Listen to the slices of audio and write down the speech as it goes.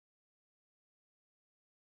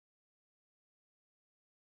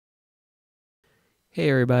Hey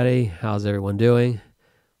everybody, how's everyone doing?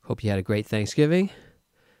 Hope you had a great Thanksgiving.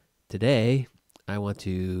 Today, I want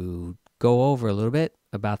to go over a little bit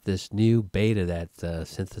about this new beta that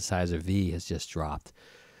Synthesizer V has just dropped.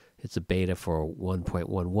 It's a beta for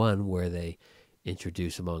 1.11 where they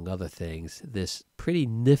introduce, among other things, this pretty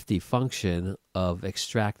nifty function of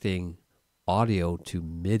extracting audio to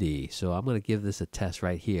MIDI. So I'm going to give this a test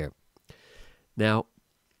right here. Now,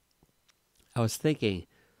 I was thinking,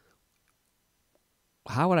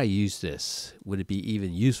 how would I use this? Would it be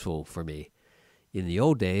even useful for me? In the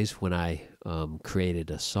old days, when I created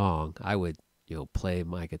a song, I would play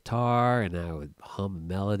my guitar and I would hum a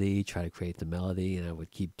melody, try to create the melody, and I would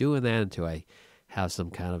keep doing that until I have some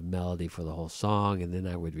kind of melody for the whole song, and then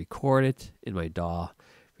I would record it in my DAW,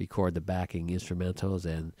 record the backing instrumentals,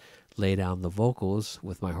 and lay down the vocals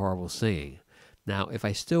with my horrible singing. Now, if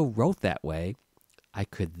I still wrote that way, I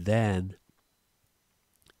could then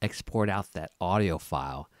export out that audio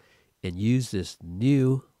file and use this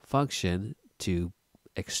new function to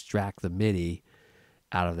extract the MIDI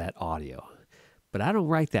out of that audio. But I don't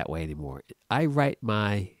write that way anymore. I write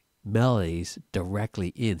my melodies directly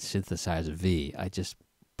in Synthesizer V. I just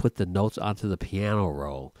put the notes onto the piano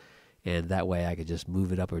roll, and that way I could just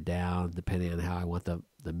move it up or down depending on how I want the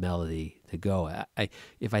melody to go.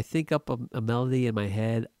 If I think up a melody in my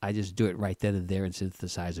head, I just do it right then and there in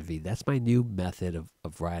Synthesizer V. That's my new method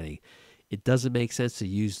of writing. It doesn't make sense to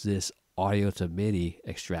use this audio to MIDI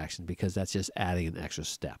extraction because that's just adding an extra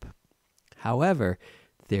step. However,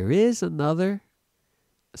 there is another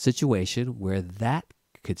situation where that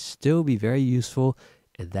could still be very useful,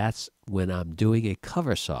 and that's when I'm doing a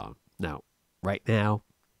cover song. Now, right now,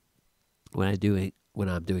 when I'm doing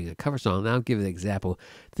a cover song, now I'll give an example.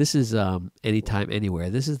 This is Anytime, Anywhere.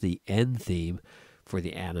 This is the end theme for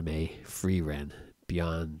the anime Frieren,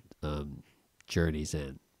 Beyond Journey's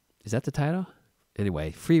End. Is that the title?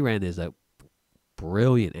 Anyway, Frieren is a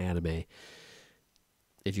brilliant anime.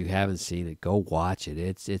 If you haven't seen it, go watch it.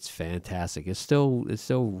 It's fantastic. It's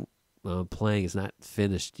still playing. It's not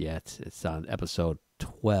finished yet. It's on episode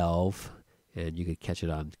 12, and you could catch it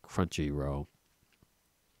on Crunchyroll.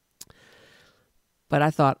 But I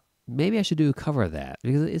thought maybe I should do a cover of that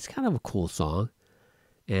because it's kind of a cool song,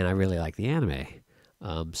 and I really like the anime.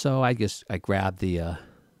 So I grabbed the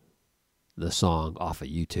song off of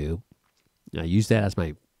YouTube. And I used that as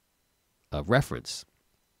my reference.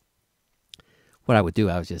 What I would do,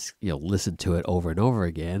 I would just listen to it over and over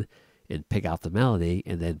again and pick out the melody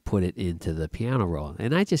and then put it into the piano roll.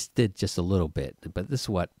 And I just did just a little bit, but this is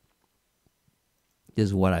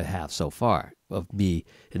what I have so far of me,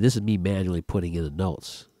 and this is me manually putting in the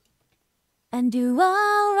notes. And you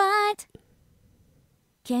alright?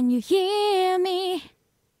 Can you hear me?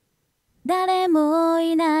 誰も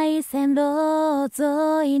いない線路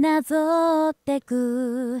沿いなぞって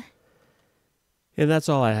く And that's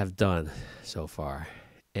all I have done so far.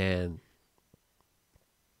 And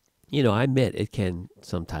I admit it can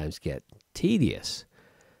sometimes get tedious.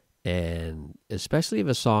 And especially if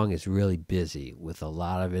a song is really busy with a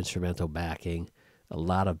lot of instrumental backing, a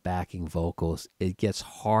lot of backing vocals, it gets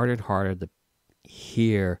harder and harder to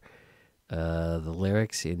hear the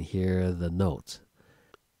lyrics and hear the notes.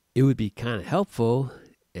 It would be kind of helpful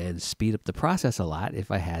and speed up the process a lot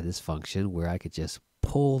if I had this function where I could just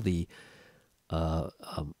pull the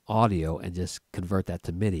audio and just convert that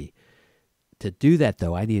to MIDI. To do that,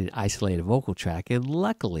 though, I need an isolated vocal track, and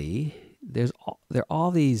luckily there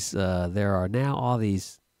are now all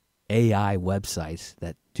these AI websites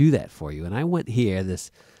that do that for you. And I went here,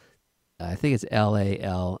 I think it's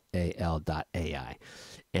lal.ai,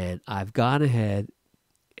 and I've gone ahead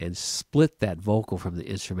and split that vocal from the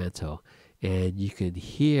instrumental, and you can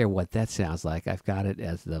hear what that sounds like. I've got it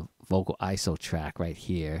as the vocal ISO track right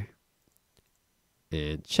here.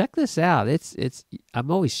 And check this out. I'm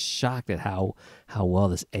always shocked at how well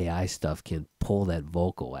this AI stuff can pull that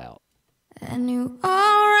vocal out. And you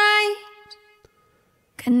alright?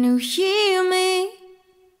 Can you hear me?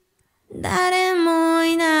 誰も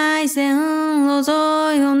いない線路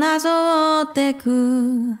沿いをなぞって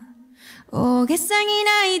く大げさに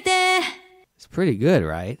泣いて It's pretty good,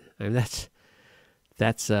 right? I mean,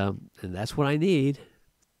 that's what I need.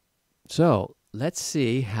 So let's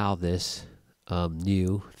see how this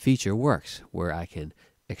new feature works, where I can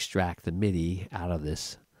extract the MIDI out of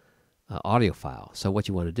this audio file. So what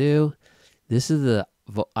you want to do, this is the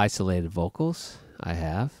isolated vocals I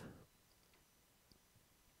have.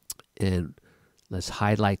 And let's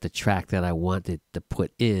highlight the track that I wanted to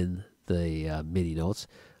put in the MIDI notes.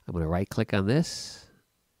 I'm going to right click on this,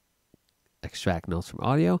 extract notes from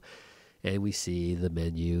audio, and we see the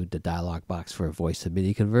menu, the dialog box for a voice to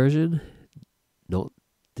MIDI conversion. note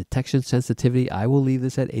detection sensitivity, I will leave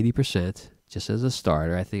this at 80% just as a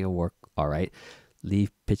starter. I think it'll work all right.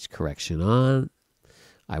 Leave pitch correction on.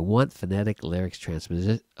 I want phonetic lyrics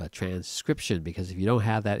transcription, because if you don't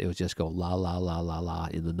have that, it will just go la, la, la, la, la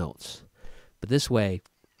in the notes. But this way,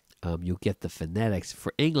 you'll get the phonetics.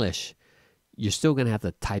 For English, you're still going to have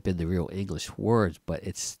to type in the real English words, but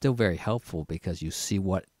it's still very helpful because you see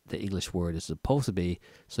what the English word is supposed to be,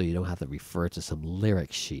 so you don't have to refer to some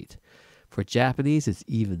lyric sheet. For Japanese, it's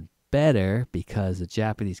even better because the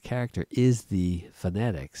Japanese character is the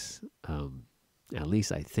phonetics. At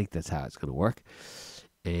least I think that's how it's going to work.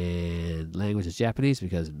 And language is Japanese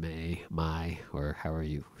because Mai, or however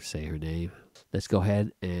you say her name. Let's go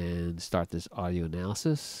ahead and start this audio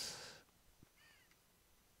analysis.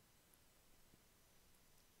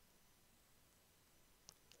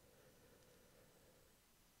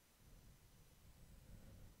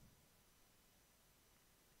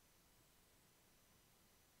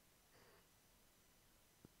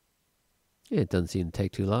 It doesn't seem to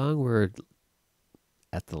take too long. We're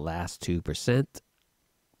at the last 2%.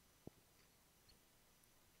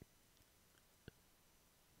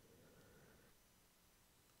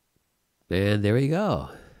 And there we go.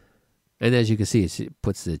 And as you can see, it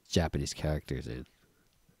puts the Japanese characters in.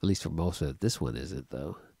 At least for most of it. This one isn't,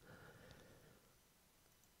 though.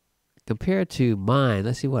 Compared to mine,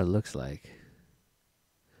 let's see what it looks like.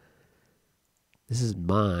 This is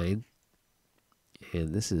mine.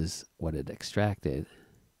 And this is what it extracted.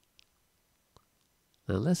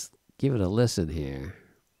 Now let's give it a listen here.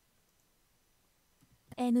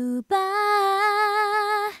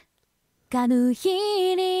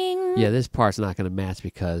 Yeah, this part's not going to match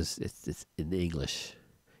because it's in English.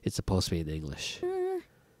 It's supposed to be in English.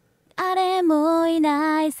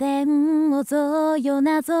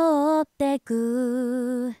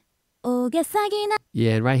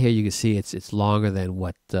 Yeah, and right here you can see it's longer than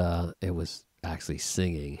what it was actually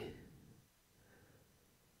singing.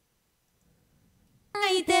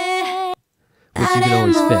 Which you can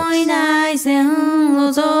always fix.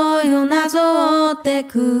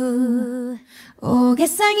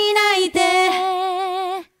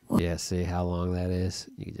 Yeah, see how long that is?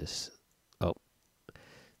 You can just,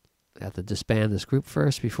 have to disband this group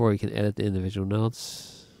first before you can edit the individual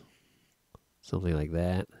notes. Something like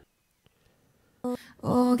that.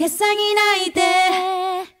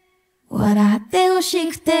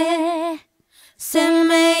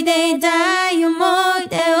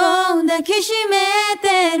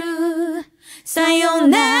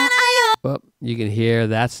 Well, you can hear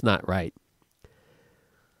that's not right.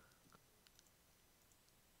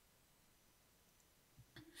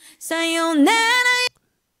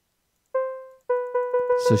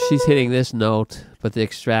 So she's hitting this note, but the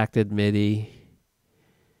extracted MIDI.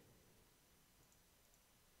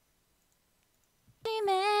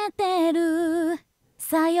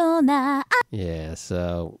 Yeah,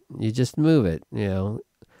 so you just move it, you know.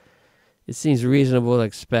 It seems reasonable to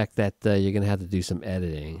expect that you're going to have to do some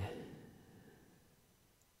editing.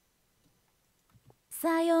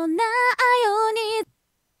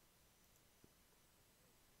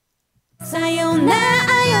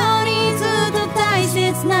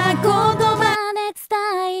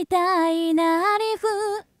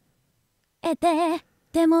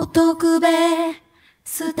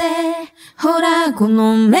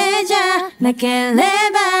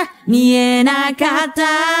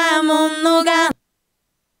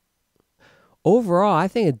 Overall, I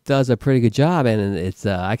think it does a pretty good job, and it's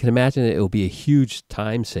I can imagine it will be a huge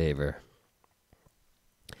time saver.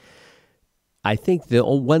 I think the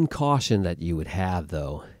one caution that you would have,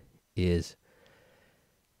 though, is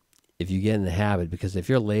if you get in the habit, because if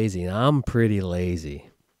you're lazy, and I'm pretty lazy,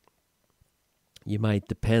 you might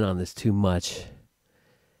depend on this too much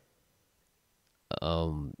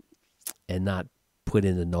and not put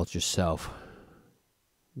in the notes yourself,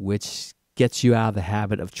 which gets you out of the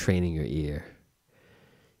habit of training your ear.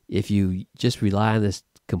 If you just rely on this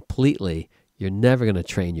completely, you're never going to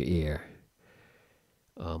train your ear.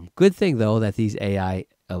 Good thing, though, that these AI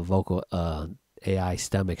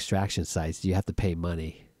stem extraction sites, you have to pay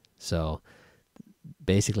money. So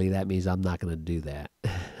basically that means I'm not going to do that.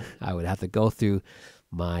 I would have to go through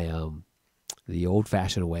my the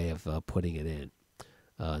old-fashioned way of putting it in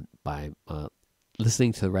by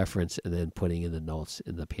listening to the reference and then putting in the notes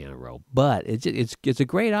in the piano roll. But it's a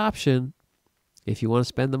great option if you want to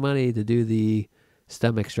spend the money to do the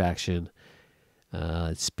stem extraction.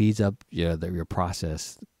 It speeds up your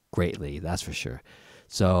process greatly, that's for sure.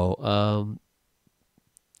 So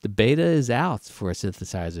the beta is out for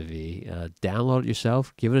Synthesizer V. Download it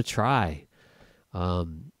yourself. Give it a try.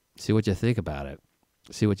 See what you think about it.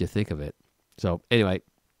 See what you think of it. So anyway,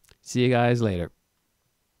 see you guys later.